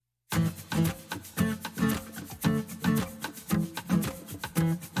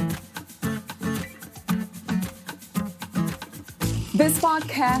This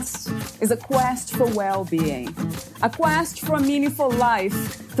podcast is a quest for well-being, a quest for a meaningful life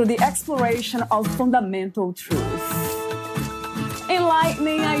through the exploration of fundamental truth.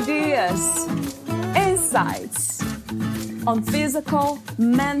 Enlightening ideas, insights on physical,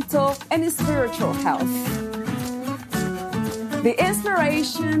 mental, and spiritual health. The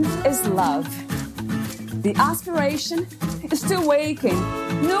inspiration is love. The aspiration is to awaken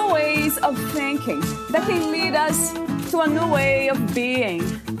new ways of thinking that can lead us to a new way of being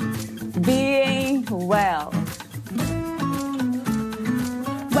well.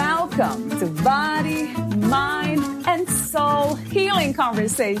 Welcome to Body, Mind, and Soul Healing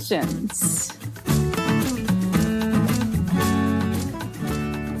Conversations.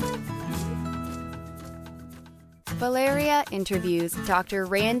 Valeria interviews Dr.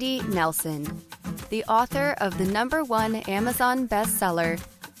 Randy Nelson, the author of the #1 Amazon bestseller,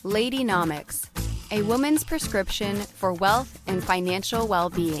 Ladynomics, A Woman's Prescription for Wealth and Financial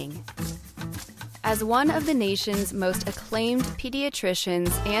Well-Being. As one of the nation's most acclaimed pediatricians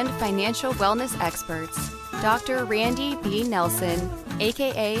and financial wellness experts, Dr. Randy B. Nelson,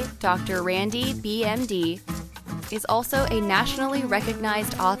 aka Dr. Randy BMD, is also a nationally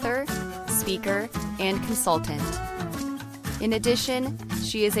recognized author, speaker, and consultant. In addition,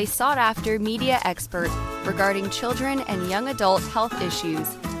 she is a sought-after media expert regarding children and young adult health issues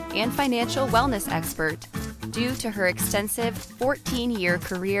and financial wellness expert due to her extensive 14-year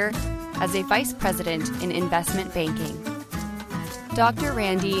career as a vice president in investment banking. Dr.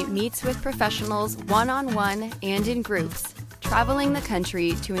 Randy meets with professionals one-on-one and in groups, traveling the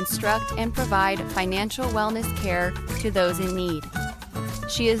country to instruct and provide financial wellness care to those in need.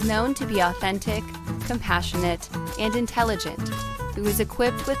 She is known to be authentic, compassionate, and intelligent, who is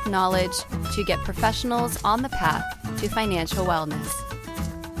equipped with knowledge to get professionals on the path to financial wellness.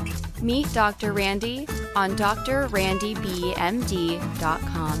 Meet Dr. Randy on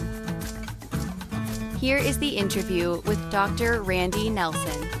drrandybmd.com. Here is the interview with Dr. Randy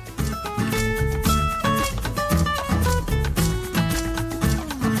Nelson.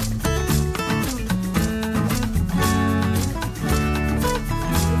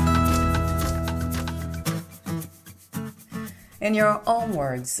 In your own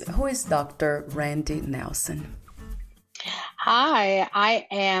words, who is Dr. Randy Nelson? Hi, I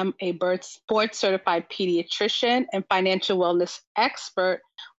am a board-certified pediatrician and financial wellness expert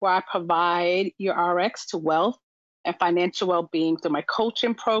where I provide your RX to wealth and financial well-being through my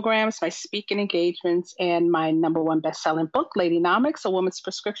coaching programs, my speaking engagements, and my #1 best-selling book, Ladynomics, A Woman's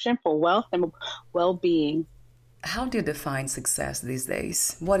Prescription for Wealth and Well-Being. How do you define success these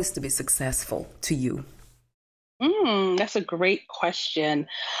days? What is to be successful to you? That's a great question.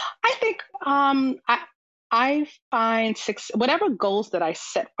 I think I find whatever goals that I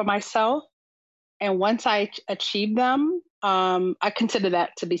set for myself, and once I achieve them, I consider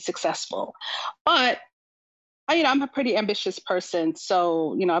that to be successful. But I'm a pretty ambitious person,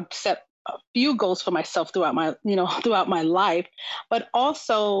 so I've set a few goals for myself throughout my life, but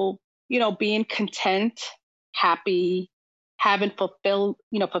also being content, happy, having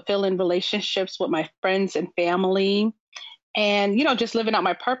fulfilling relationships with my friends and family, and just living out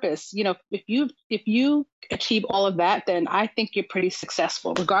my purpose. If you achieve all of that, then I think you're pretty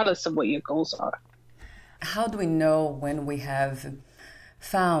successful, regardless of what your goals are. How do we know when we have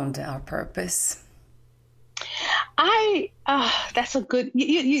found our purpose? That's a good.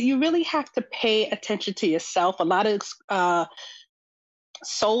 You really have to pay attention to yourself. A lot of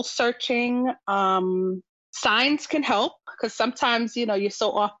soul searching. Signs can help, because sometimes you're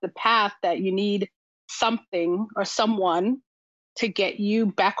so off the path that you need something or someone to get you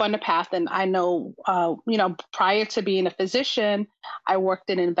back on the path. And I know, prior to being a physician, I worked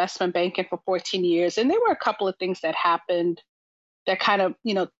in investment banking for 14 years. And there were a couple of things that happened that kind of,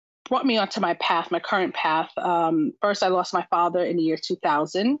 brought me onto my path, my current path. First, I lost my father in the year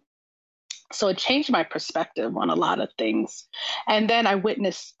 2000. So it changed my perspective on a lot of things. And then I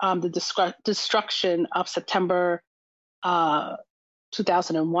witnessed the destruction of September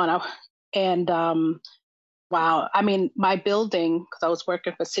 2001. Wow. I mean, my building, because I was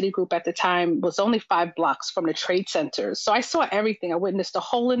working for Citigroup at the time, was only 5 blocks from the trade centers. So I saw everything. I witnessed a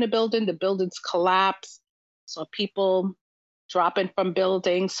hole in the buildings collapse. Saw people dropping from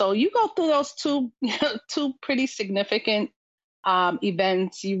buildings. So you go through those two pretty significant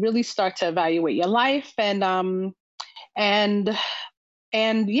events. You really start to evaluate your life, and for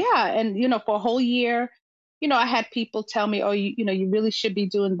a whole year, I had people tell me, oh, you really should be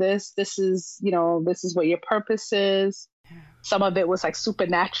doing this. This is what your purpose is. Some of it was like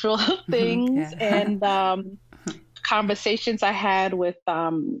supernatural things and conversations I had with,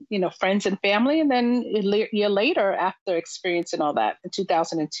 friends and family. And then a year later, after experiencing all that in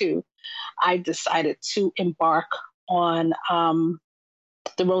 2002, I decided to embark on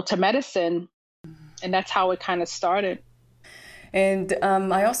the road to medicine. And that's how it kind of started. And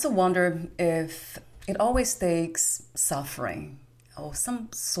I also wonder if it always takes suffering or some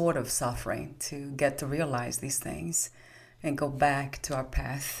sort of suffering to get to realize these things and go back to our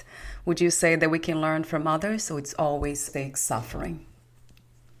path. Would you say that we can learn from others, or it always takes suffering?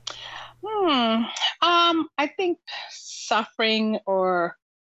 I think suffering, or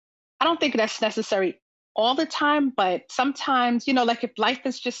I don't think that's necessary all the time, but sometimes, like if life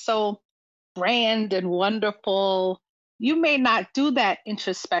is just so grand and wonderful, you may not do that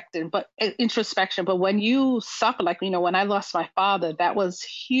introspection, but when you suffer, like, when I lost my father, that was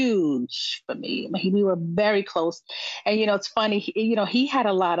huge for me. We were very close. And, it's funny, he had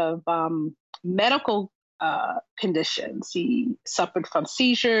a lot of medical conditions. He suffered from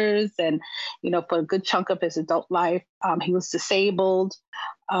seizures and, for a good chunk of his adult life, he was disabled,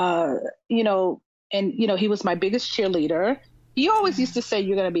 and, he was my biggest cheerleader. He always used to say,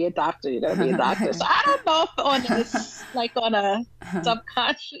 you're going to be a doctor, you're going to be a doctor. So I don't know if on a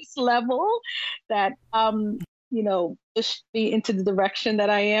subconscious level that, pushed me into the direction that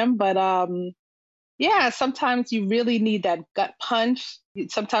I am. But sometimes you really need that gut punch.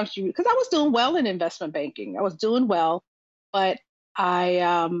 Sometimes because I was doing well in investment banking. I was doing well, but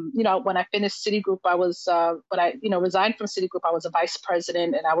I, when I finished Citigroup, I was, resigned from Citigroup, I was a vice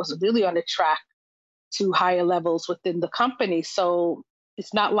president, and I was really on the track to higher levels within the company. So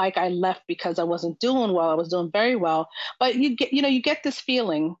it's not like I left because I wasn't doing well. I was doing very well. But you get this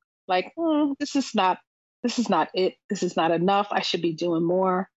feeling like, this is not it. This is not enough. I should be doing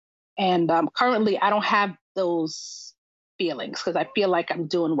more. And currently, I don't have those feelings because I feel like I'm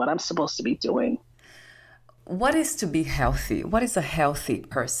doing what I'm supposed to be doing. What is to be healthy? What is a healthy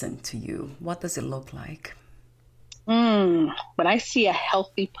person to you? What does it look like? When I see a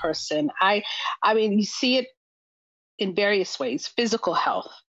healthy person, I mean, you see it in various ways. Physical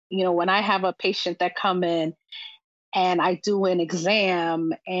health. When I have a patient that come in and I do an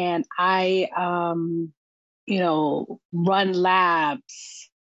exam and I, run labs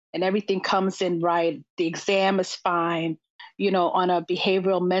and everything comes in right, the exam is fine, on a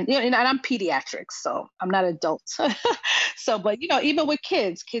behavioral and I'm pediatrics, so I'm not adult. So, but, even with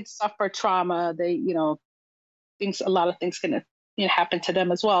kids suffer trauma. They, a lot of things can happen to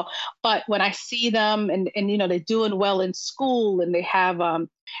them as well. But when I see them and they're doing well in school and they have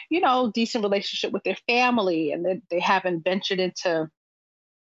decent relationship with their family and they haven't ventured into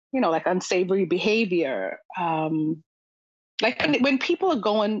like unsavory behavior, like when people are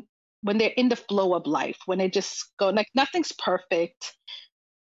going, when they're in the flow of life, when they just go, like nothing's perfect,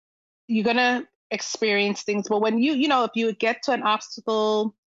 you're gonna experience things. But when if you get to an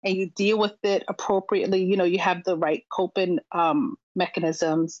obstacle and you deal with it appropriately, you have the right coping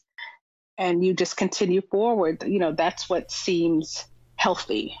mechanisms and you just continue forward, that's what seems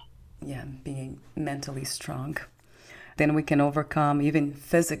healthy. Yeah, being mentally strong. Then we can overcome even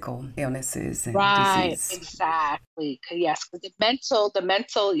physical illnesses and disease. Exactly. Yes, because the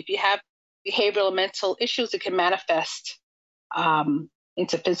mental, if you have behavioral mental issues, it can manifest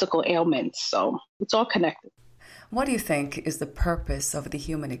into physical ailments. So it's all connected. What do you think is the purpose of the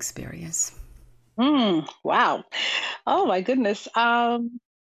human experience? Wow. Oh, my goodness. For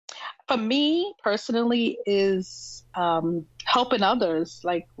me personally is helping others.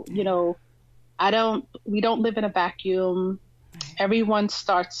 Like, we don't live in a vacuum. Everyone's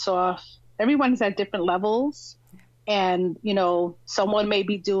at different levels. And, someone may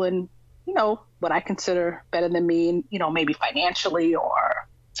be doing, what I consider better than me, maybe financially or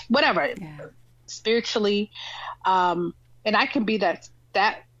whatever. Yeah. Spiritually, and I can be that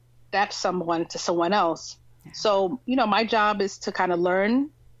someone to someone else. Yeah. So, my job is to kind of learn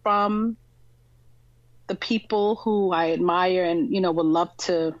from the people who I admire and, would love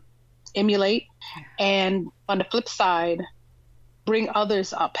to emulate. Yeah. And on the flip side, bring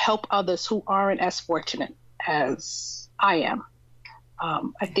others up, help others who aren't as fortunate as I am.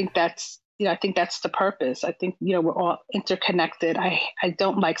 I think that's the purpose. I think, we're all interconnected. I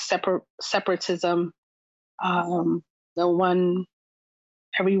don't like separatism.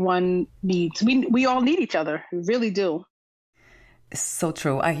 Everyone needs, we all need each other. We really do. So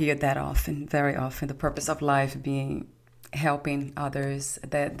true. I hear that often, very often. The purpose of life being helping others,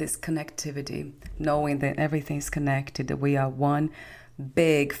 that this connectivity, knowing that everything's connected, that we are one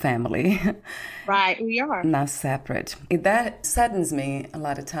big family. Right, we are. Not separate. That saddens me a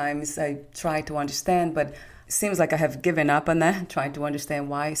lot of times. I try to understand, but seems like I have given up on that, trying to understand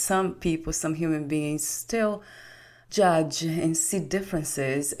why some people, some human beings still judge and see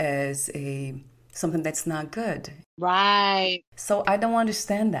differences as something that's not good. Right. So I don't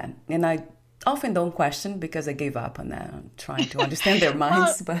understand that. And I often don't question because I gave up on that. I'm trying to understand their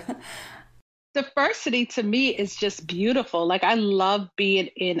minds. But diversity to me is just beautiful. Like I love being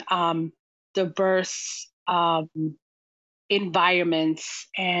in diverse environments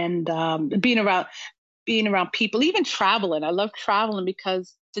and being around people, even traveling. I love traveling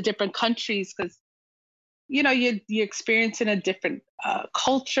because to different countries, because you're experiencing a different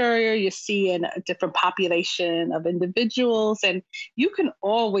culture, you're seeing a different population of individuals, and you can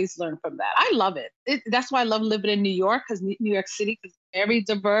always learn from that. I love it. That's why I love living in New York, because New York City is very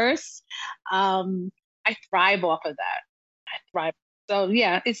diverse. I thrive off of that. I thrive. So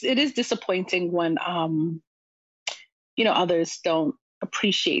yeah, it is disappointing when others don't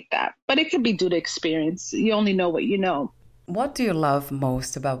appreciate that, but it could be due to experience. You only know what you know. What do you love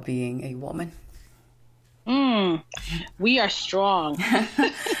most about being a woman? We are strong.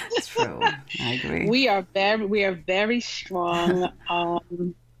 It's true. I agree. We are very strong. I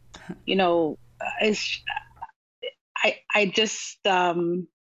just I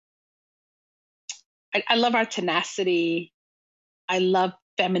love our tenacity. I love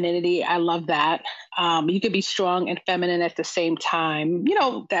femininity. I love that. You could be strong and feminine at the same time.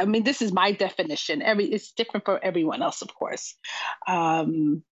 This is my definition. It's different for everyone else, of course.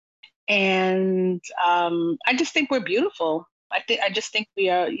 I just think we're beautiful. I just think we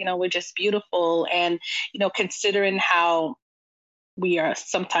are, we're just beautiful. And, considering how we are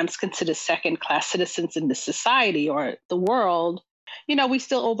sometimes considered second-class citizens in the society or the world, we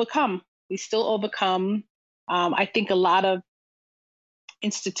still overcome. I think a lot of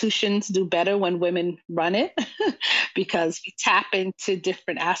institutions do better when women run it because we tap into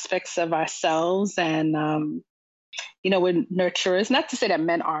different aspects of ourselves and, we're nurturers. Not to say that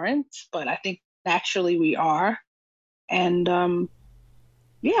men aren't, but I think naturally we are. And I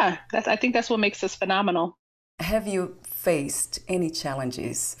think that's what makes us phenomenal. Have you faced any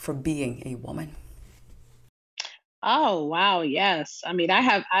challenges for being a woman? Oh, wow. Yes. I mean, I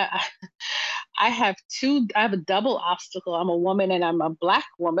have a double obstacle. I'm a woman and I'm a Black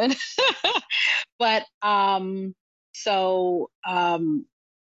woman. But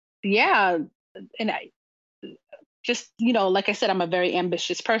yeah. And I just, like I said, I'm a very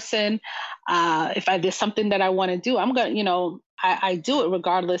ambitious person. If there's something that I want to do, I'm going to, I do it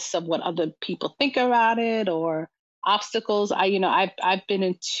regardless of what other people think about it or obstacles. I've been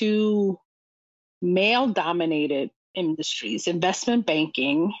in two male-dominated industries, investment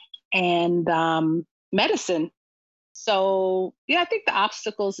banking and medicine. So, I think the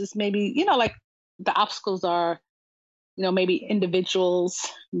obstacles is maybe, like the obstacles are, maybe individuals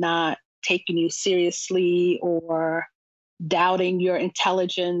not taking you seriously or doubting your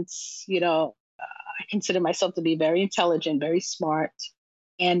intelligence. I consider myself to be very intelligent, very smart.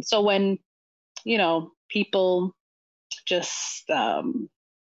 And so when, people just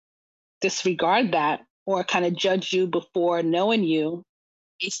disregard that or kind of judge you before knowing you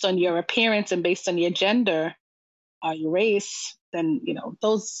based on your appearance and based on your gender or your race, then, you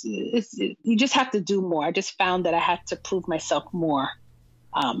just have to do more. I just found that I had to prove myself more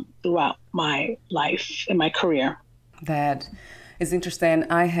throughout my life and my career. That is interesting.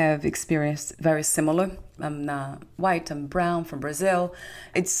 I have experienced very similar. I'm not white, I'm brown from Brazil.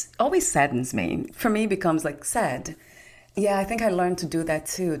 It's always saddens me. For me, it becomes like sad. Yeah, I think I learned to do that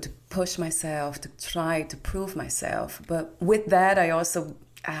too, to push myself, to try to prove myself. But with that, I also,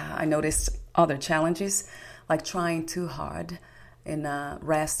 I noticed other challenges, like trying too hard and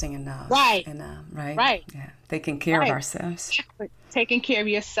resting enough. Right. And, right. Yeah, taking care of ourselves. Taking care of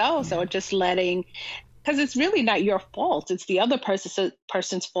yourselves or just letting, because it's really not your fault. It's the other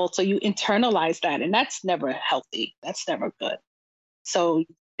person's fault. So you internalize that, and that's never healthy. That's never good. So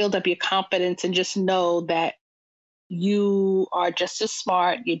build up your confidence and just know that you are just as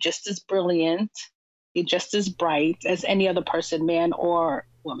smart, you're just as brilliant, you're just as bright as any other person, man or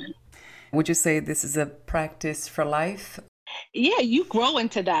woman. Would you say this is a practice for life? Yeah, you grow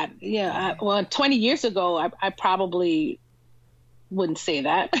into that. Yeah. 20 years ago, I probably wouldn't say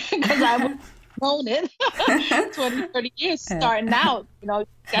that because I would known it 20, 30 years starting out.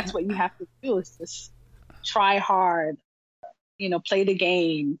 That's what you have to do is just try hard, play the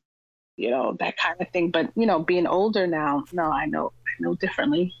game, that kind of thing. But, being older now, no, I know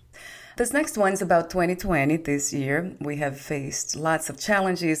differently. This next one's about 2020. This year, we have faced lots of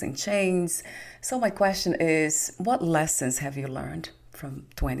challenges and changes. So my question is, what lessons have you learned from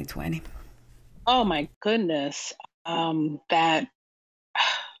 2020? Oh, my goodness. That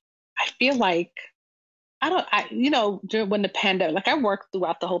I feel like when the pandemic, like I worked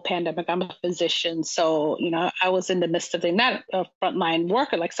throughout the whole pandemic, I'm a physician. So, I was in the midst of it, not a frontline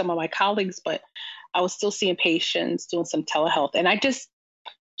worker like some of my colleagues, but I was still seeing patients, doing some telehealth. And I just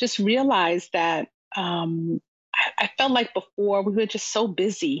realized that I felt like before we were just so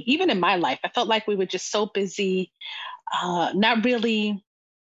busy, even in my life, I felt like we were just so busy, not really,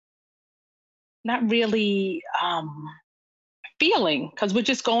 feeling, because we're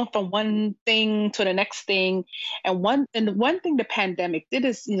just going from one thing to the next thing. And the one thing the pandemic did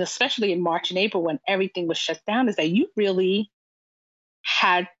is, especially in March and April when everything was shut down, is that you really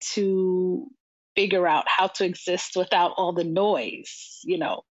had to figure out how to exist without all the noise.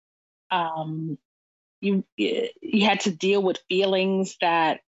 Um, you had to deal with feelings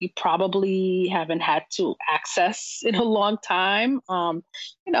that you probably haven't had to access in a long time. You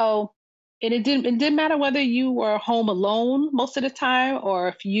know, and it didn't matter whether you were home alone most of the time or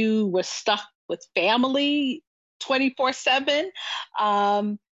if you were stuck with family 24/7.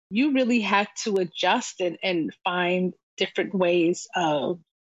 Um, you really had to adjust and find different ways of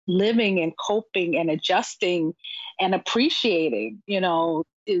living and coping and adjusting and appreciating.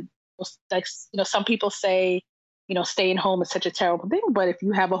 Like, some people say, staying home is such a terrible thing, but if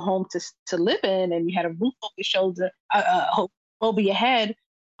you have a home to live in and you had a roof over your shoulder, over your head,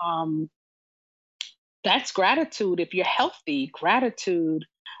 um, that's gratitude. If you're healthy, gratitude.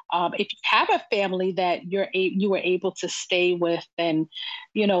 If you have a family that you were able to stay with and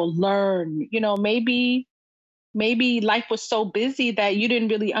learn, maybe life was so busy that you didn't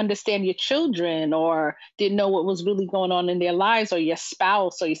really understand your children or didn't know what was really going on in their lives, or your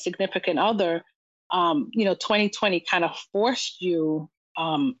spouse or your significant other. 2020 kind of forced you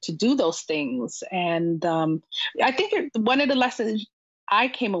to do those things. And I think one of the lessons I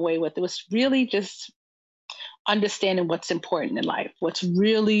came away with, it was really just understanding what's important in life, what's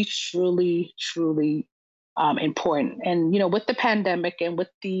really, truly, truly important. And, with the pandemic and with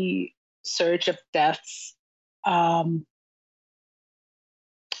the surge of deaths, um,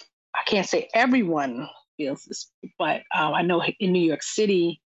 I can't say everyone feels this, but I know in New York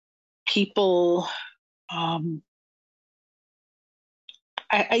City, people, um,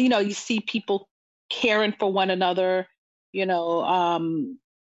 you see people caring for one another. You know, um,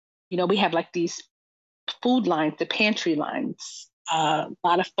 we have like these food lines, the pantry lines. A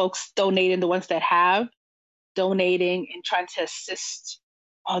lot of folks donating, the ones that have donating and trying to assist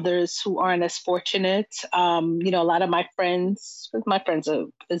others who aren't as fortunate. A lot of my friends, 'cause my friends are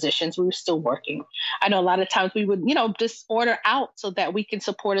physicians, we were still working. I know a lot of times we would, just order out so that we can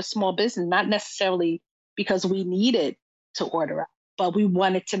support a small business, not necessarily because we needed to order out, but we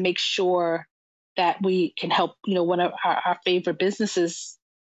wanted to make sure that we can help, one of our favorite businesses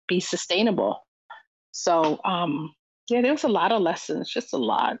be sustainable. So, yeah, there was a lot of lessons, just a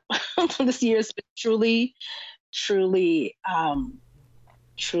lot. This year has been truly, truly,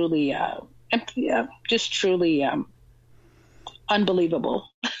 truly, yeah, just truly unbelievable.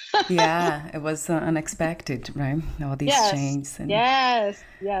 Yeah, it was unexpected, right? All these Yes, changes. And, yes,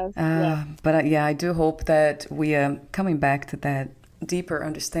 yes, yes. but yeah, I do hope that we are coming back to that deeper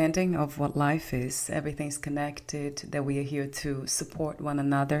understanding of what life is. Everything's connected, that we are here to support one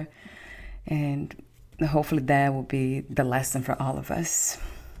another. And hopefully that will be the lesson for all of us.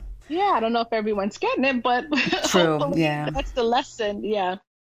 Yeah, I don't know if everyone's getting it, but True, hopefully yeah. that's the lesson. Yeah.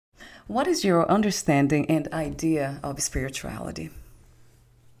 What is your understanding and idea of spirituality?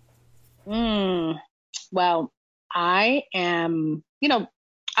 Well, I am,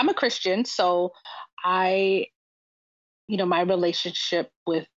 I'm a Christian, so my relationship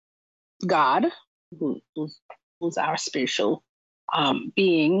with God, who's our spiritual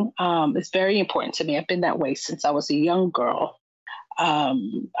being, is very important to me. I've been that way since I was a young girl.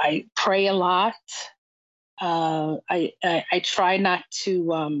 I pray a lot. I try not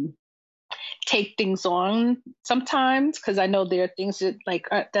to take things on sometimes because I know there are things that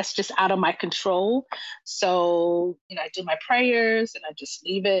that's just out of my control. So I do my prayers and I just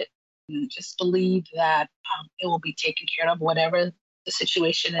leave it and just believe that it will be taken care of, whatever the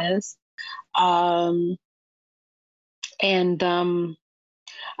situation is. And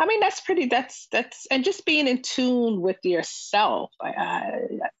I mean, that's and just being in tune with yourself.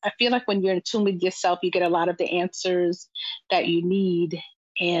 I feel like when you're in tune with yourself, you get a lot of the answers that you need.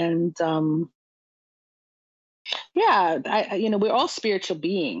 And yeah, we're all spiritual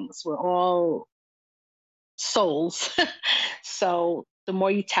beings. We're all souls. So the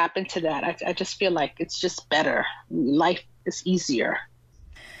more you tap into that, I just feel like it's just better. Life is easier.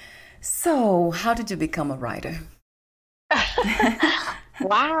 So, how did you become a writer?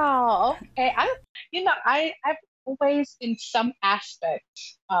 Wow. Okay. I've always, in some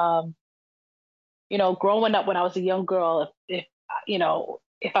aspects, growing up when I was a young girl,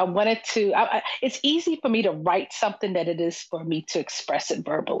 if I wanted to, it's easy for me to write something than it is for me to express it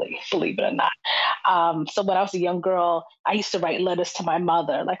verbally, believe it or not. So when I was a young girl, I used to write letters to my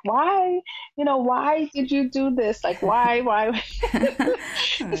mother, like, why did you do this? Like, why?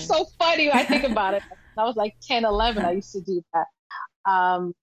 It's so funny when I think about it. When I was like 10, 11, I used to do that.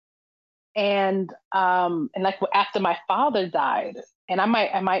 Um, and like after my father died, and I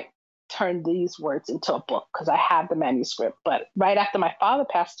might turn these words into a book because I have the manuscript. But right after my father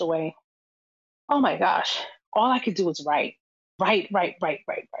passed away, oh my gosh, all I could do was write. Oh,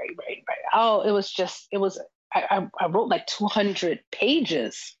 I wrote like 200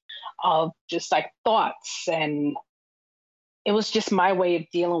 pages of just like thoughts, and it was just my way of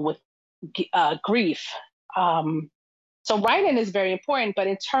dealing with grief. So writing is very important, but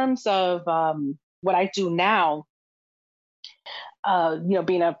in terms of what I do now,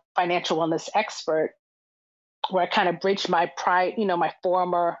 being a financial wellness expert, where I kind of bridge my my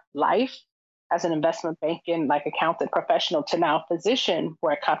former life as an investment banking, like accountant professional, to now physician,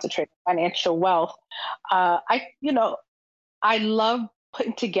 where I concentrate on financial wealth. I love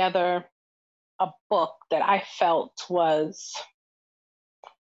putting together a book that I felt was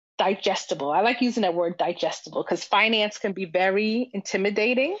digestible. I like using that word digestible because finance can be very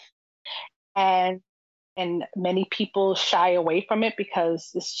intimidating, and many people shy away from it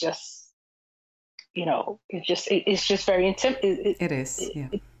because it's just, it's just very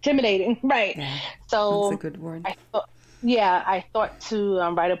intimidating, right? Yeah, so that's a good word. I thought to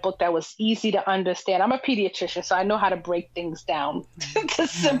write a book that was easy to understand. I'm a pediatrician, so I know how to break things down to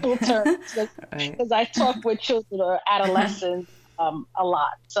simple terms because I talk with children or adolescents a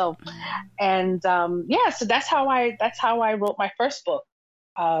lot. So, so that's how I wrote my first book,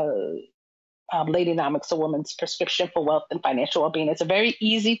 Ladynomics, A Woman's Prescription for Wealth and Financial Wellbeing. It's a very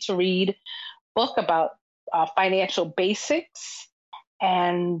easy to read book about financial basics,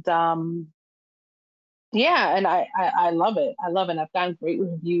 and and I love it. I've gotten great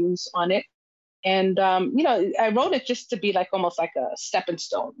reviews on it, and I wrote it just to be like almost like a stepping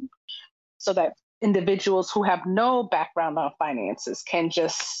stone, so that individuals who have no background on finances can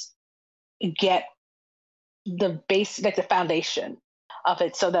just get the base, like the foundation of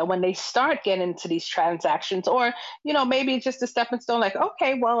it, so that when they start getting into these transactions, or maybe just a stepping stone, like,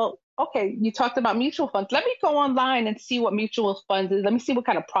 okay, you talked about mutual funds, let me go online and see what mutual funds is, let me see what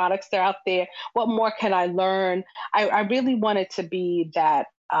kind of products they're out there, what more can I learn. I really wanted to be that,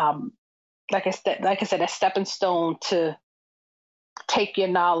 like I said, a stepping stone to take your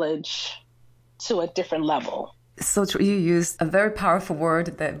knowledge to a different level. So you used a very powerful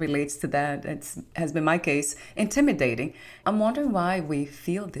word that relates to that. It has been my case, intimidating. I'm wondering why we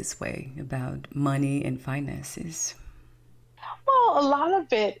feel this way about money and finances. Well, a lot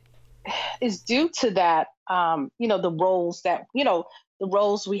of it is due to that, the roles that, the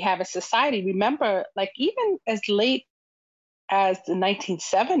roles we have in society. Remember, like even as late as the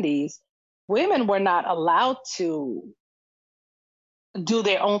 1970s, women were not allowed to do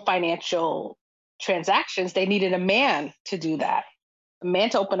their own financial transactions. They needed a man to do that, a man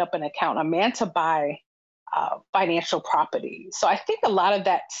to open up an account, a man to buy financial property. So I think a lot of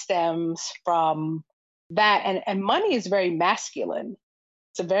that stems from that. And money is very masculine.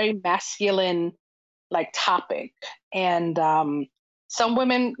 It's a very masculine like topic. And some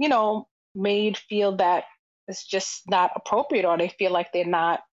women, may feel that it's just not appropriate, or they feel like they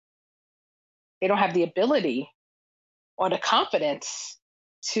don't have the ability or the confidence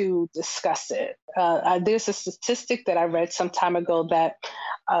to discuss it. There's a statistic that I read some time ago that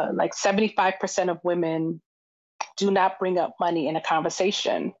like 75% of women do not bring up money in a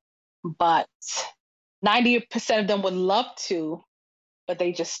conversation, but 90% of them would love to, but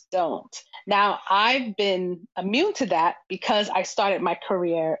they just don't. Now, I've been immune to that because I started my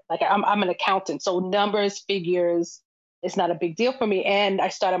career, like I'm an accountant, so numbers, figures is not a big deal for me. And I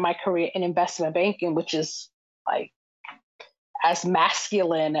started my career in investment banking, which is like as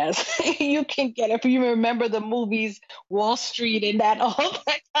masculine as you can get. If you remember the movies, Wall Street and that, all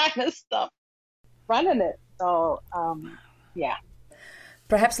that kind of stuff, running it. So, yeah.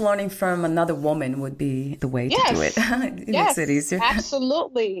 Perhaps learning from another woman would be the way to do it. It makes it easier.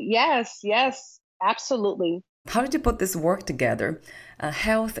 Absolutely. Yes, absolutely. How did you put this work together?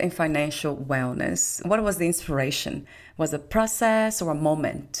 Health and financial wellness. What was the inspiration? Was it a process or a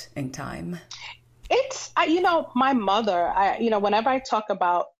moment in time? It's, my mother, whenever I talk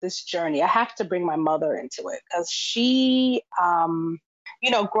about this journey, I have to bring my mother into it because she,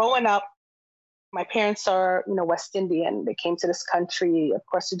 growing up, my parents are, West Indian. They came to this country, of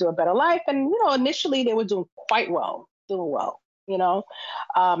course, to do a better life. And, initially they were doing well.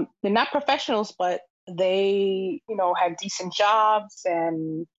 They're not professionals, but they, had decent jobs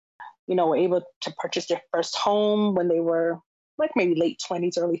and, were able to purchase their first home when they were like maybe late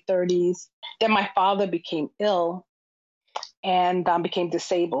 20s, early 30s. Then my father became ill and became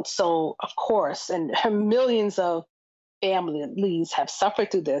disabled. So, of course, and millions of families have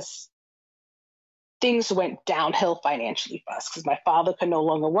suffered through this. Things went downhill financially for us because my father could no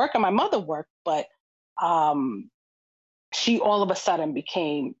longer work and my mother worked, but she all of a sudden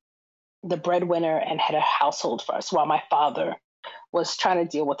became the breadwinner and had a household for us while my father was trying to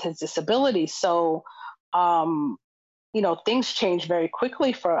deal with his disability. So, things changed very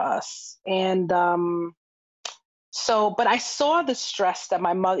quickly for us. And but I saw the stress that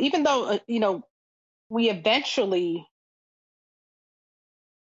my mother, even though, we eventually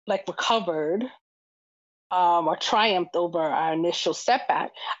like recovered or triumphed over our initial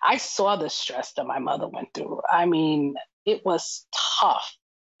setback, I saw the stress that my mother went through. I mean, it was tough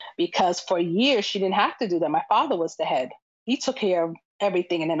because for years she didn't have to do that. My father was the head. He took care of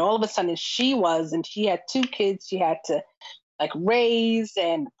everything. And then all of a sudden and she had 2 kids she had to like raise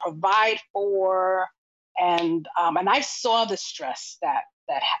and provide for. And I saw the stress that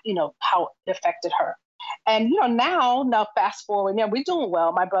how it affected her. And now fast forward, we're doing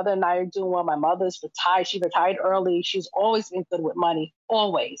well. My brother and I are doing well. My mother's retired. She retired early. She's always been good with money.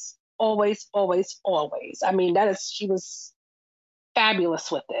 Always, always, always, always. I mean, she was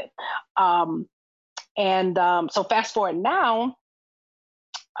fabulous with it. So fast forward now,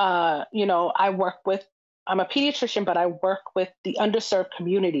 I'm a pediatrician, but I work with the underserved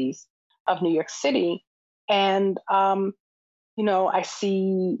communities of New York City. And, I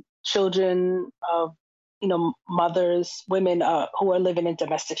see children of, mothers, women who are living in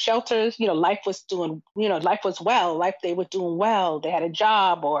domestic shelters. Life was well. They were doing well. They had a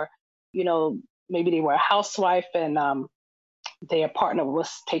job or, maybe they were a housewife and their partner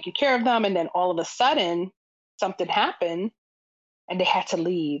was taking care of them. And then all of a sudden something happened and they had to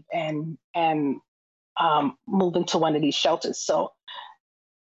leave and move into one of these shelters. So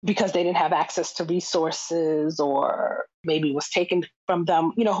because they didn't have access to resources or maybe it was taken from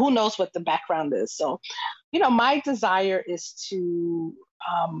them, who knows what the background is. So, my desire is to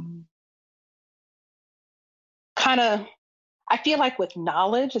I feel like with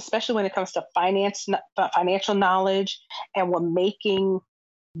knowledge, especially when it comes to financial knowledge, and we're making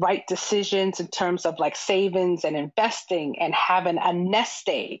right decisions in terms of like savings and investing and having a nest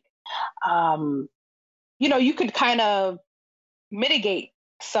egg, you could kind of mitigate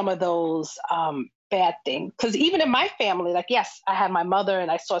some of those bad things. Because even in my family, like, yes, I have my mother and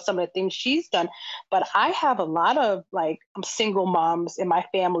I saw some of the things she's done, but I have a lot of like single moms in my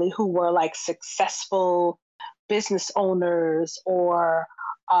family who were like successful business owners or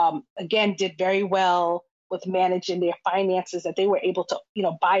again, did very well with managing their finances, that they were able to,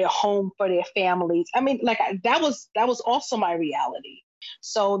 buy a home for their families. I mean, like that was also my reality.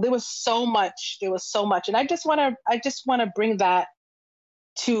 So there was so much. And I just want to bring that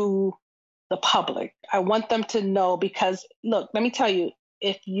to the public. I want them to know, because look, let me tell you,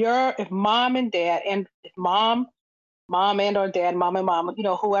 if mom and dad, and if mom and or dad, mom and mom,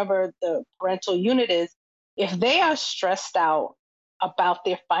 whoever the parental unit is, if they are stressed out about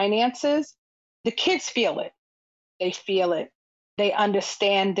their finances, the kids feel it. They feel it. They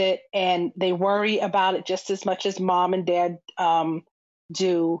understand it, and they worry about it just as much as mom and dad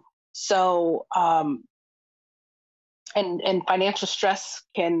do. So, and financial stress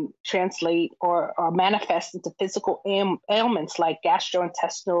can translate or manifest into physical ailments like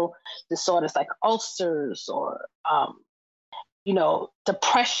gastrointestinal disorders like ulcers or,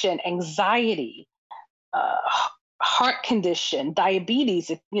 depression, anxiety, heart condition,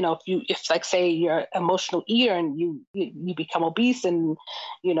 diabetes. If like say you're an emotional eater and you become obese and,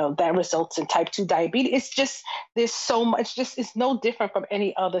 that results in type 2 diabetes. It's just, there's so much, it's no different from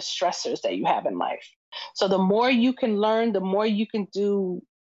any other stressors that you have in life. So the more you can learn, the more you can do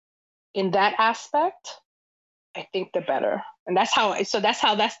in that aspect, I think the better. And that's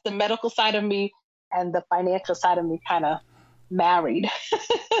the medical side of me and the financial side of me kind of married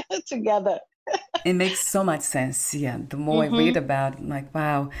together. It makes so much sense. Yeah. The more I read about, like,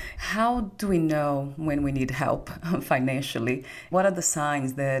 wow, how do we know when we need help financially? What are the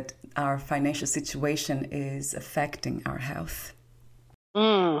signs that our financial situation is affecting our health?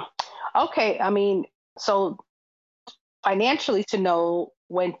 Okay. I mean, so financially, to know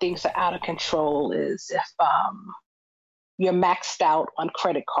when things are out of control is if you're maxed out on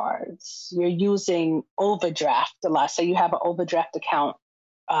credit cards, you're using overdraft a lot. So you have an overdraft account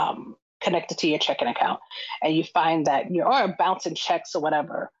connected to your checking account, and you find that you're bouncing checks or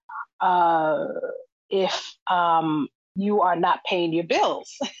whatever. If you are not paying your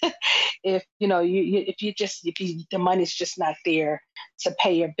bills. If the money's just not there to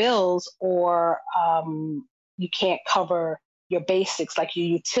pay your bills, or you can't cover your basics like your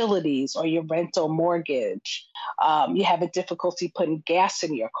utilities or your rental mortgage. You have a difficulty putting gas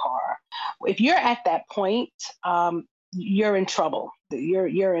in your car. If you're at that point, you're in trouble.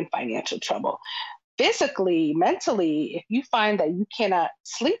 You're in financial trouble. Physically, mentally, if you find that you cannot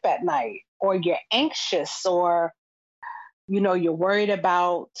sleep at night, or you're anxious, or you're worried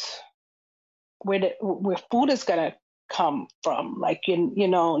about where food is gonna come from, like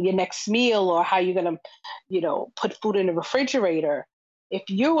your next meal, or how you're gonna put food in the refrigerator. If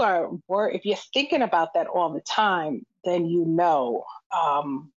if you're thinking about that all the time, then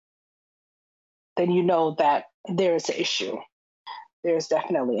that there is an issue. There's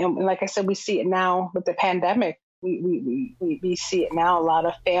definitely, and like I said, we see it now with the pandemic. We see it now. A lot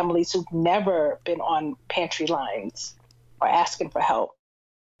of families who've never been on pantry lines are asking for help.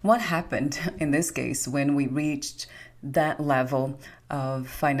 What happened in this case when we reached that level of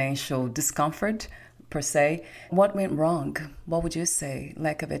financial discomfort, per se? What went wrong? What would you say?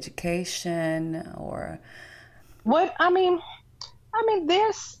 Lack of education, or what?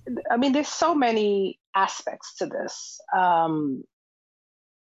 There's so many aspects to this.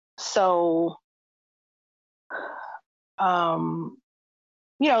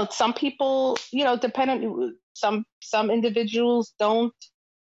 Some people, some individuals don't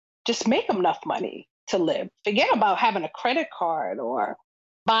just make enough money to live. Forget about having a credit card or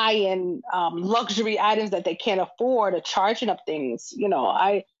buying luxury items that they can't afford, or charging up things.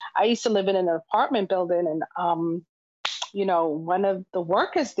 I used to live in an apartment building, and one of the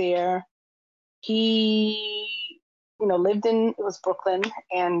workers there, he lived it was Brooklyn,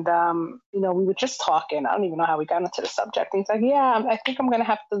 and we were just talking. I don't even know how we got into the subject. And he's like, "Yeah, I think I'm going to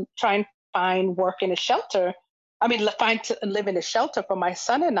have to try and find work in a shelter. Live in a shelter for my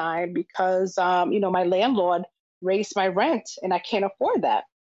son and I, because my landlord raised my rent, and I can't afford that."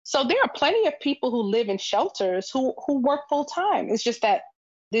 So there are plenty of people who live in shelters who work full time. It's just that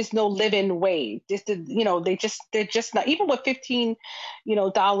there's no living wage. They're just not, even with $15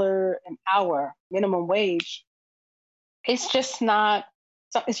 an hour minimum wage. It's just not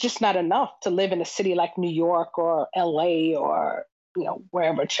enough to live in a city like New York or LA, or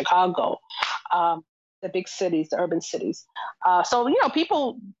wherever, Chicago, the big cities, the urban cities. So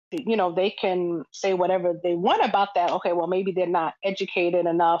people, they can say whatever they want about that. Okay, well, maybe they're not educated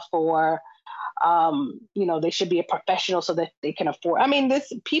enough, or they should be a professional so that they can afford.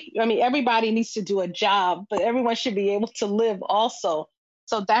 Everybody needs to do a job, but everyone should be able to live also.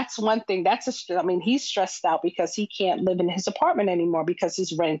 So that's one thing. He's stressed out because he can't live in his apartment anymore because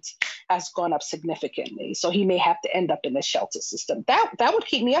his rent has gone up significantly. So he may have to end up in the shelter system. That would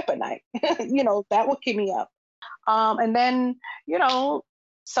keep me up at night. That would keep me up. And then,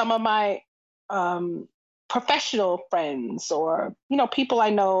 some of my professional friends, or, people I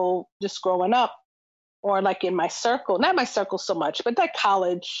know just growing up, or like in my circle, not my circle so much, but like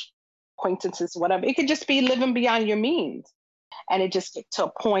college acquaintances, whatever. It could just be living beyond your means. And it just gets to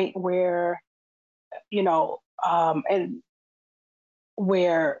a point where, and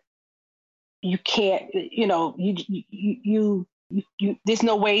where you can't, you there's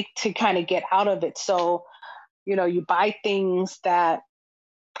no way to kind of get out of it. So, you buy things that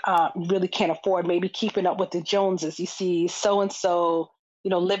you really can't afford, maybe keeping up with the Joneses. You see so-and-so,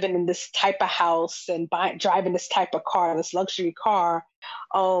 living in this type of house and driving this type of car, this luxury car.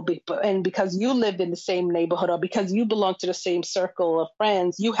 And because you live in the same neighborhood, or because you belong to the same circle of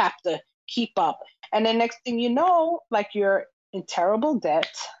friends, you have to keep up. And then next thing you know, like, you're in terrible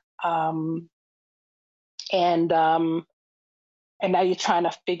debt. And now you're trying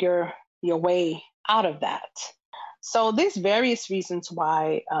to figure your way out of that. So there's various reasons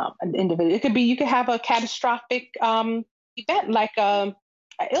why an individual, you could have a catastrophic event, like an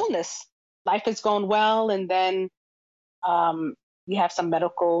illness. Life is going well, and then you have some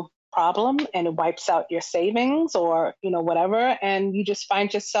medical problem, and it wipes out your savings, or whatever, and you just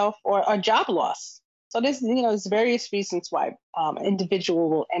find yourself, or a job loss. So there's various reasons why an individual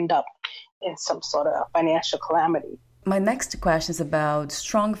will end up in some sort of financial calamity. My next question is about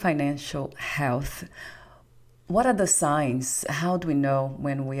strong financial health. What are the signs? How do we know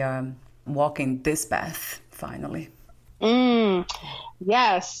when we are walking this path finally?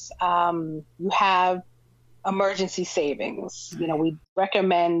 Yes. You have emergency savings. We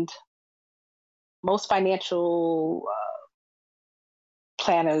recommend, most financial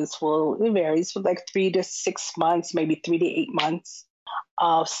planners it varies, with like 3 to 6 months, maybe 3 to 8 months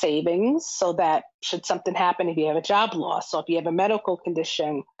of savings, so that should something happen, if you have a job loss, or if you have a medical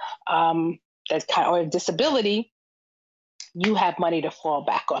condition, or a disability, you have money to fall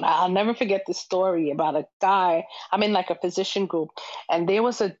back on. I'll never forget the story about a guy. I'm in like a physician group, and there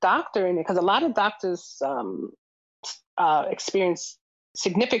was a doctor in it because a lot of doctors experience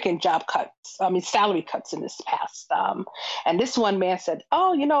significant job cuts. I mean, salary cuts in this past. And this one man said,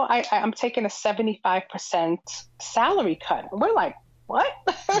 "Oh, I'm taking a 75% salary cut." And we're like, "What?"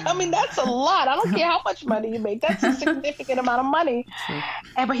 I mean, that's a lot. I don't care how much money you make. That's a significant amount of money.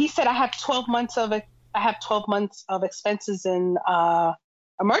 But he said, I have 12 months of expenses in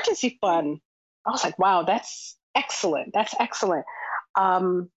emergency fund. I was like, wow, that's excellent. That's excellent.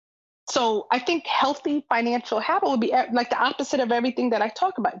 So I think healthy financial habit would be like the opposite of everything that I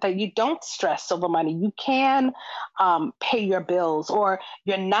talk about, that you don't stress over money. You can pay your bills, or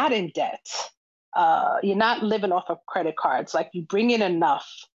you're not in debt. You're not living off of credit cards. Like, you bring in enough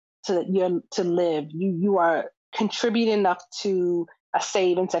to live. You are contributing enough to a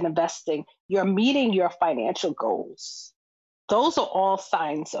savings and investing. You're meeting your financial goals. Those are all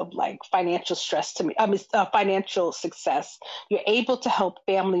signs of like financial stress to me. Financial success. You're able to help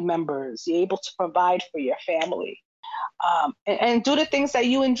family members. You're able to provide for your family, and do the things that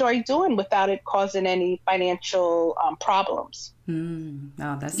you enjoy doing without it causing any financial problems. Oh,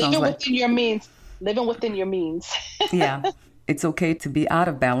 that sounds Living like within your means. Living within your means. yeah. It's okay to be out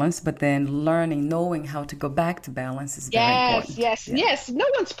of balance, but then knowing how to go back to balance is very important. Yes. No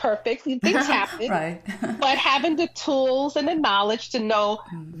one's perfect. Things happen. Right. But having the tools and the knowledge to know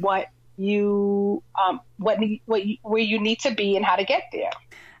what you where you need to be and how to get there.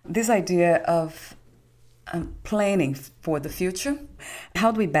 This idea of planning for the future,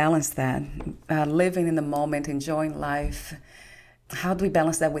 how do we balance that? Living in the moment, enjoying life. How do we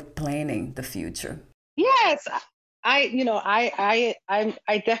balance that with planning the future? Yes.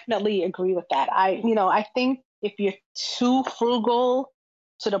 I definitely agree with that. I think if you're too frugal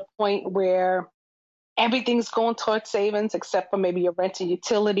to the point where everything's going towards savings except for maybe your rent and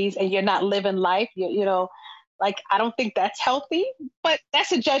utilities, and you're not living life, I don't think that's healthy, but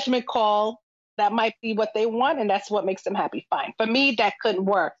that's a judgment call. That might be what they want, and that's what makes them happy. Fine. For me, that couldn't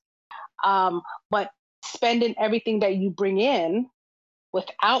work. But spending everything that you bring in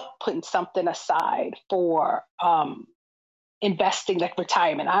without putting something aside for investing, like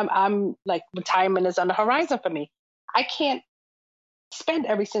retirement. I'm like, retirement is on the horizon for me. I can't spend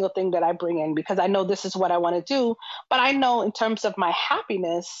every single thing that I bring in because I know this is what I want to do. But I know in terms of my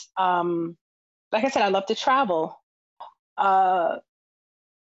happiness, like I said, I love to travel. I'm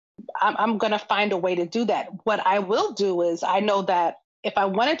going to find a way to do that. What I will do is, I know that if I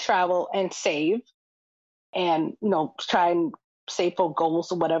want to travel and save and, try and save for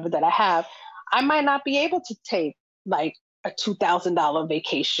goals or whatever that I have, I might not be able to take like a $2,000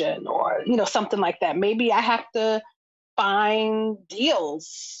 vacation or, something like that. Maybe I have to find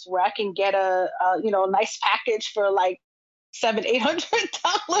deals where I can get a nice package for like $700-800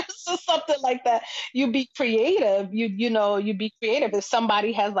 or something like that. You be creative. You be creative. If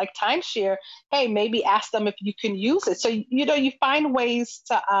somebody has like timeshare, hey, maybe ask them if you can use it. So you find ways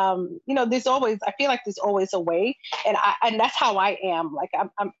to I feel like there's always a way, and that's how I am. Like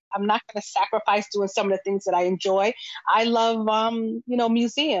I'm not going to sacrifice doing some of the things that I enjoy. I love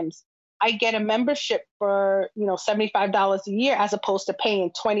museums. I get a membership for $75 a year as opposed to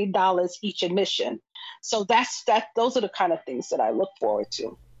paying $20 each admission. So those are the kind of things that I look forward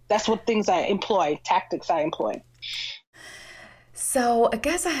to. That's what tactics I employ. So I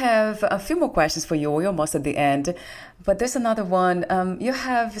guess I have a few more questions for you. We're almost at the end, but there's another one. You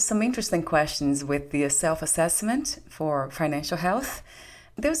have some interesting questions with the self-assessment for financial health.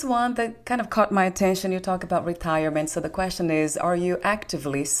 There's one that kind of caught my attention. You talk about retirement. So the question is, are you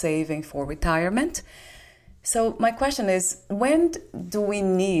actively saving for retirement? So my question is, when do we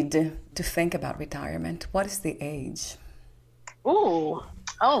need to think about retirement? What is the age? Oh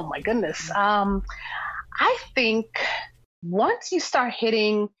my goodness. I think once you start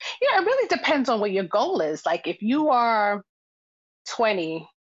hitting, it really depends on what your goal is. Like if you are 20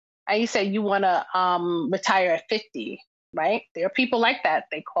 and you say you want to retire at 50, right? There are people like that.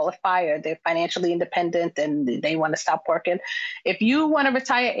 They qualify, or they're financially independent and they want to stop working. If you want to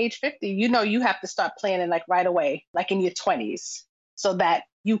retire at age 50, you have to start planning like right away, like in your 20s, so that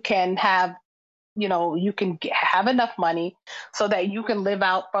you can have, have enough money so that you can live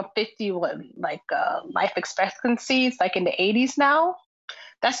out from 50, life expectancies, like in the 80s now.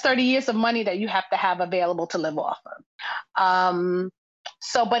 That's 30 years of money that you have to have available to live off of.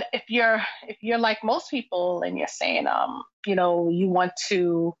 But if you're like most people and you're saying, you want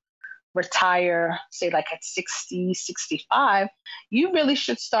to retire, say like at 60, 65, you really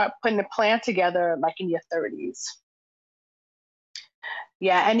should start putting a plan together like in your 30s.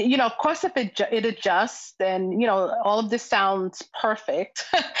 Yeah. And, of course, if it adjusts, then, all of this sounds perfect.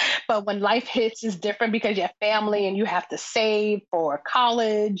 But when life hits, is different because you have family and you have to save for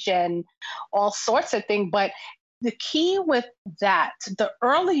college and all sorts of things. But the key with that, the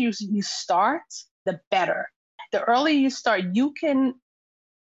earlier you start, the better. The earlier you start, you can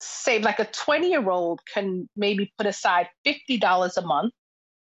save, like a 20-year-old can maybe put aside $50 a month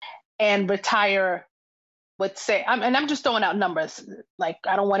and retire with, say, and I'm just throwing out numbers. Like,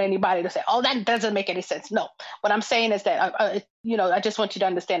 I don't want anybody to say, oh, that doesn't make any sense. No, what I'm saying is that, I just want you to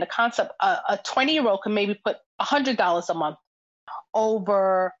understand the concept. A 20-year-old can maybe put $100 a month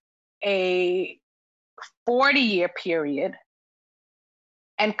over a 40-year period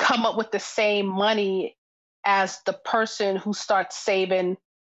and come up with the same money as the person who starts saving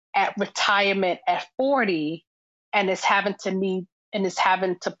at retirement at 40 and is having to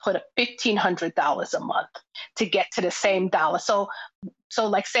put $1,500 a month to get to the same dollar. So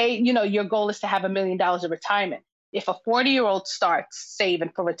like, say, your goal is to have $1 million of retirement. If a 40-year-old starts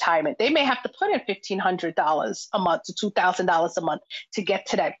saving for retirement, they may have to put in $1,500 a month to $2,000 a month to get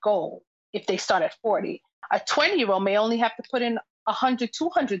to that goal if they start at 40. A 20-year-old may only have to put in $100,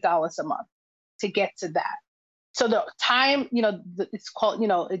 $200 a month to get to that. So the time, it's called,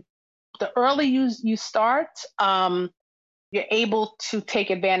 the early you start, you're able to take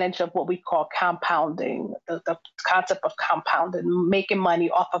advantage of what we call compounding, the concept of compounding, making money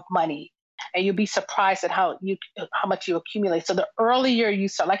off of money. And you'll be surprised at how much you accumulate. So the earlier you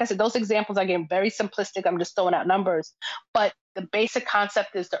start, like I said, those examples are getting very simplistic. I'm just throwing out numbers. But the basic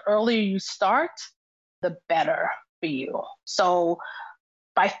concept is the earlier you start, the better for you. So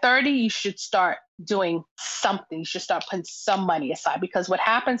by 30, you should start doing something. You should start putting some money aside, because what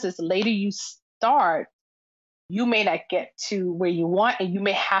happens is the later you start, you may not get to where you want, and you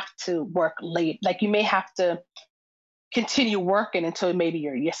may have to work late. Like, you may have to continue working until maybe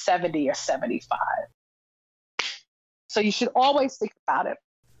you're 70 or 75. So you should always think about it.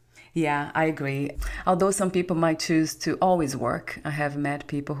 Yeah, I agree. Although some people might choose to always work. I have met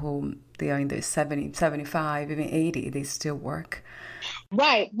people who they are in their 70, 75, even 80, they still work.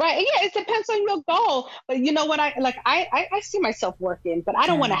 Right. Yeah, it depends on your goal. But you know what, I see myself working, but I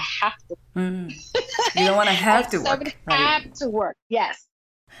don't want to have to. You don't want to have to work. Right? Have to work, yes.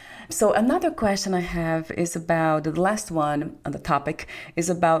 So another question I have is about, the last one on the topic is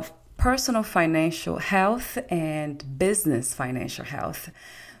about personal financial health and business financial health.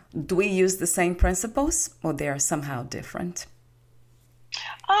 Do we use the same principles, or they are somehow different?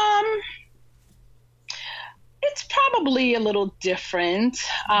 It's probably a little different.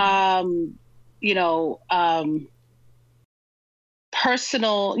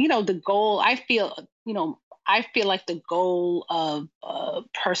 Personal, the goal, I feel like the goal of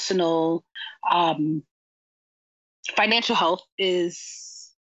personal financial health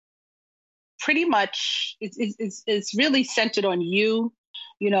is pretty much, it's really centered on you.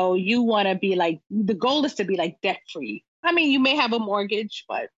 You want to be like, the goal is to be like debt free. I mean, you may have a mortgage,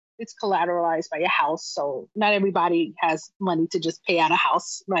 but it's collateralized by your house. So not everybody has money to just pay out a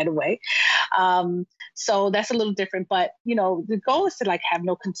house right away. So that's a little different. But, the goal is to like have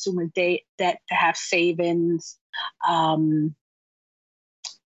no consumer debt, to have savings,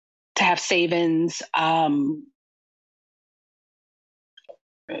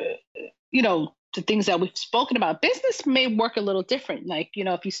 the things that we've spoken about. Business may work a little different. Like,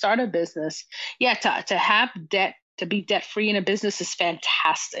 if you start a business, to have debt, to be debt free in a business is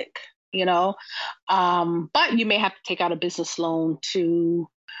fantastic, but you may have to take out a business loan to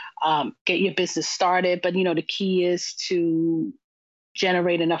get your business started. But, the key is to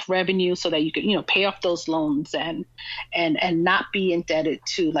generate enough revenue so that you can, pay off those loans and not be indebted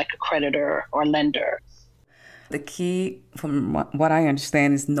to like a creditor or lender. The key, from what I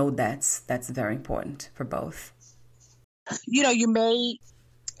understand, is no debts. That's very important for both.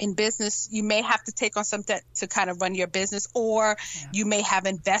 In business, you may have to take on some debt to kind of run your business, or you may have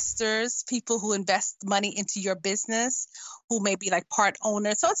investors, people who invest money into your business, who may be like part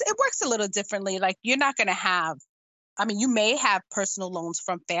owners. So it works a little differently. Like, you're not going to have, you may have personal loans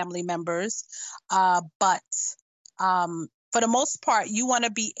from family members, but for the most part, you want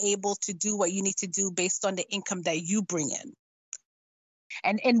to be able to do what you need to do based on the income that you bring in.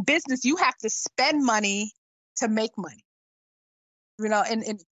 And in business, you have to spend money to make money.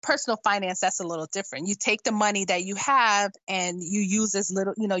 In personal finance, that's a little different. You take the money that you have and you use as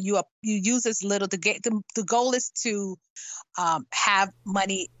little, you use as little to get, the goal is to have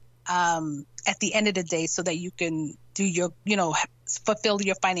money at the end of the day so that you can do your, fulfill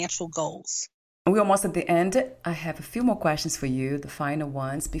your financial goals. We're almost at the end. I have a few more questions for you, the final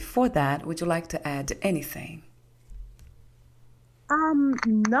ones. Before that, would you like to add anything?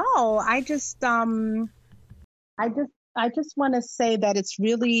 No, I just want to say that it's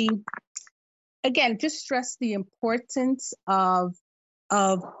really, again, just stress the importance of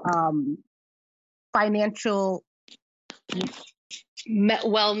financial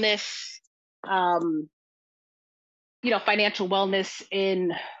wellness, um, financial wellness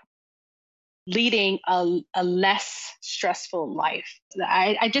in leading a less stressful life.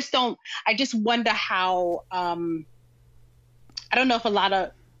 I just wonder how, I don't know if a lot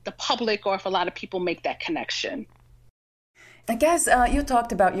of the public or if a lot of people make that connection. I guess you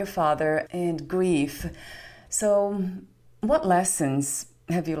talked about your father and grief. So, what lessons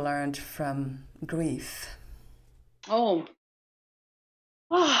have you learned from grief? Oh,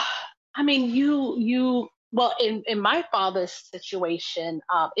 I mean, well, in my father's situation,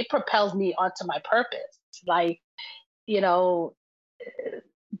 it propels me onto my purpose. Like, you know,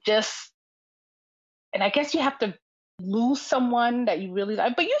 just, and I guess you have to lose someone that you really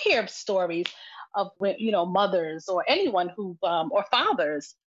like, but you hear stories of when, mothers or anyone or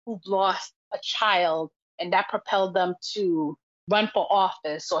fathers who've lost a child and that propelled them to run for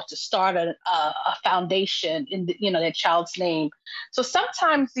office or to start a foundation in their child's name. So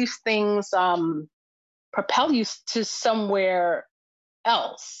sometimes these things propel you to somewhere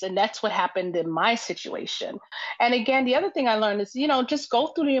else. And that's what happened in my situation. And again, the other thing I learned is, just go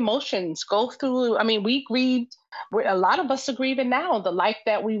through the emotions, I mean, we grieved, a lot of us are grieving now, the life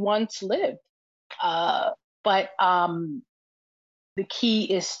that we once lived. But the key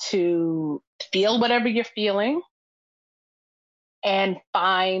is to feel whatever you're feeling and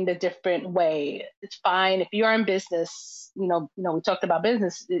find a different way. It's fine if you're in business, we talked about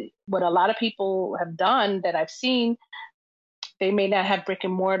business. What a lot of people have done that I've seen, they may not have brick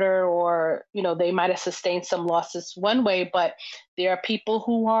and mortar or, they might have sustained some losses one way, but there are people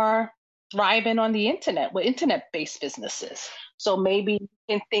who are thriving on the internet with internet-based businesses. So maybe you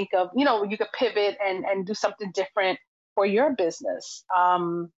can think of, you could pivot and do something different for your business.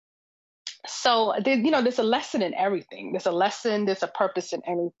 So, there's a lesson in everything. There's a purpose in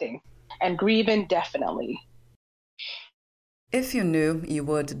anything. And grieving, definitely. If you knew you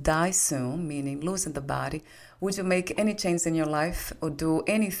would die soon, meaning losing the body, would you make any change in your life or do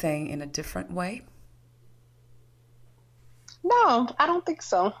anything in a different way? No, I don't think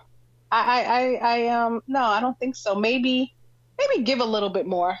so. No, I don't think so. Maybe give a little bit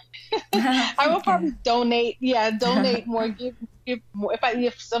more. I will probably donate more, give more. If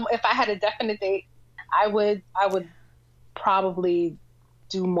I had a definite date, I would probably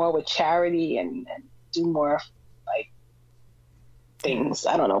do more with charity and do more like things,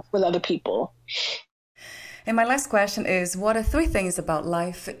 I don't know, with other people. And my last question is, what are 3 things about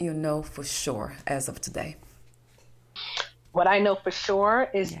life you know for sure as of today? What I know for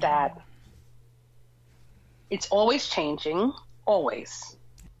sure is that it's always changing, always.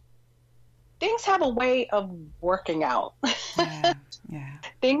 Things have a way of working out. Yeah.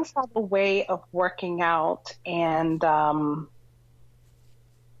 Things have a way of working out. And, a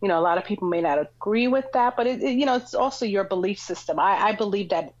lot of people may not agree with that, but it's also your belief system. I believe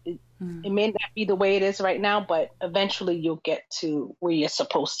that it may not be the way it is right now, but eventually you'll get to where you're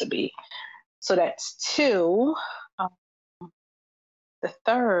supposed to be. So that's 2. The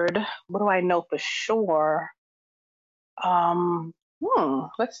third, what do I know for sure?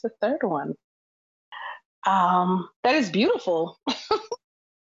 What's the third one? That is beautiful.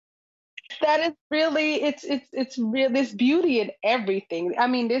 That is really, it's real. There's beauty in everything. I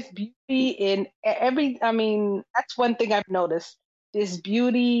mean, there's beauty in that's one thing I've noticed. There's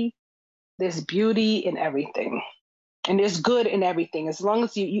beauty in everything. And there's good in everything. As long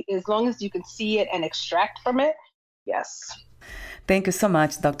as you can see it and extract from it, yes. Thank you so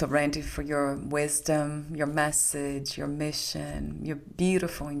much, Dr. Randy, for your wisdom, your message, your mission, your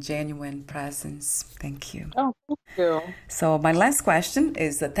beautiful and genuine presence. Thank you. Oh, thank you. So my last question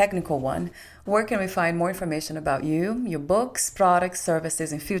is a technical one. Where can we find more information about you, your books, products,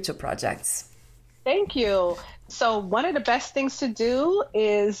 services, and future projects? Thank you. So one of the best things to do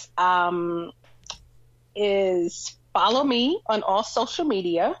is follow me on all social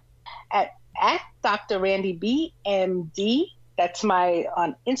media at Dr. Randy B. MD. That's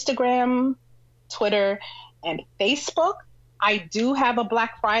on Instagram, Twitter, and Facebook. I do have a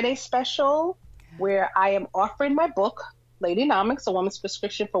Black Friday special where I am offering my book, Ladynomics, A Woman's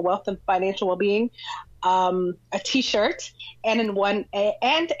Prescription for Wealth and Financial Wellbeing, a T-shirt, and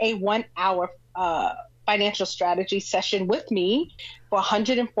a 1-hour financial strategy session with me for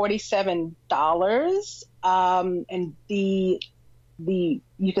 $147. And you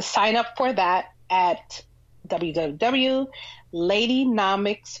can sign up for that at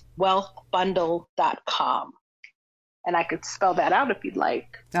www.ladynomicswealthbundle.com. and I could spell that out if you'd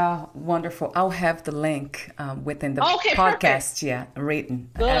like. Oh, wonderful. I'll have the link within the Okay, podcast. perfect. Yeah, written.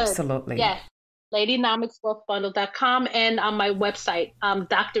 Good. Absolutely. Yes. LadyNomicsWealthBundle.com and on my website,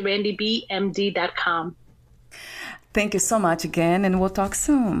 drrandybmd.com. Thank you so much again, and we'll talk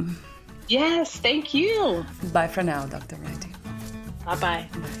soon. Yes, thank you. Bye for now, Dr. Randy. Bye-bye.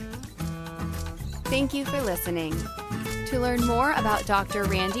 Thank you for listening. To learn more about Dr.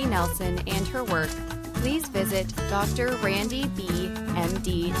 Randy Nelson and her work, please visit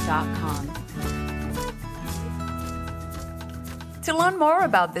drrandybmd.com. To learn more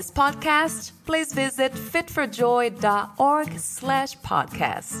about this podcast, please visit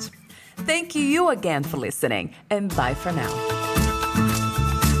fitforjoy.org/podcast. Thank you again for listening, and bye for now.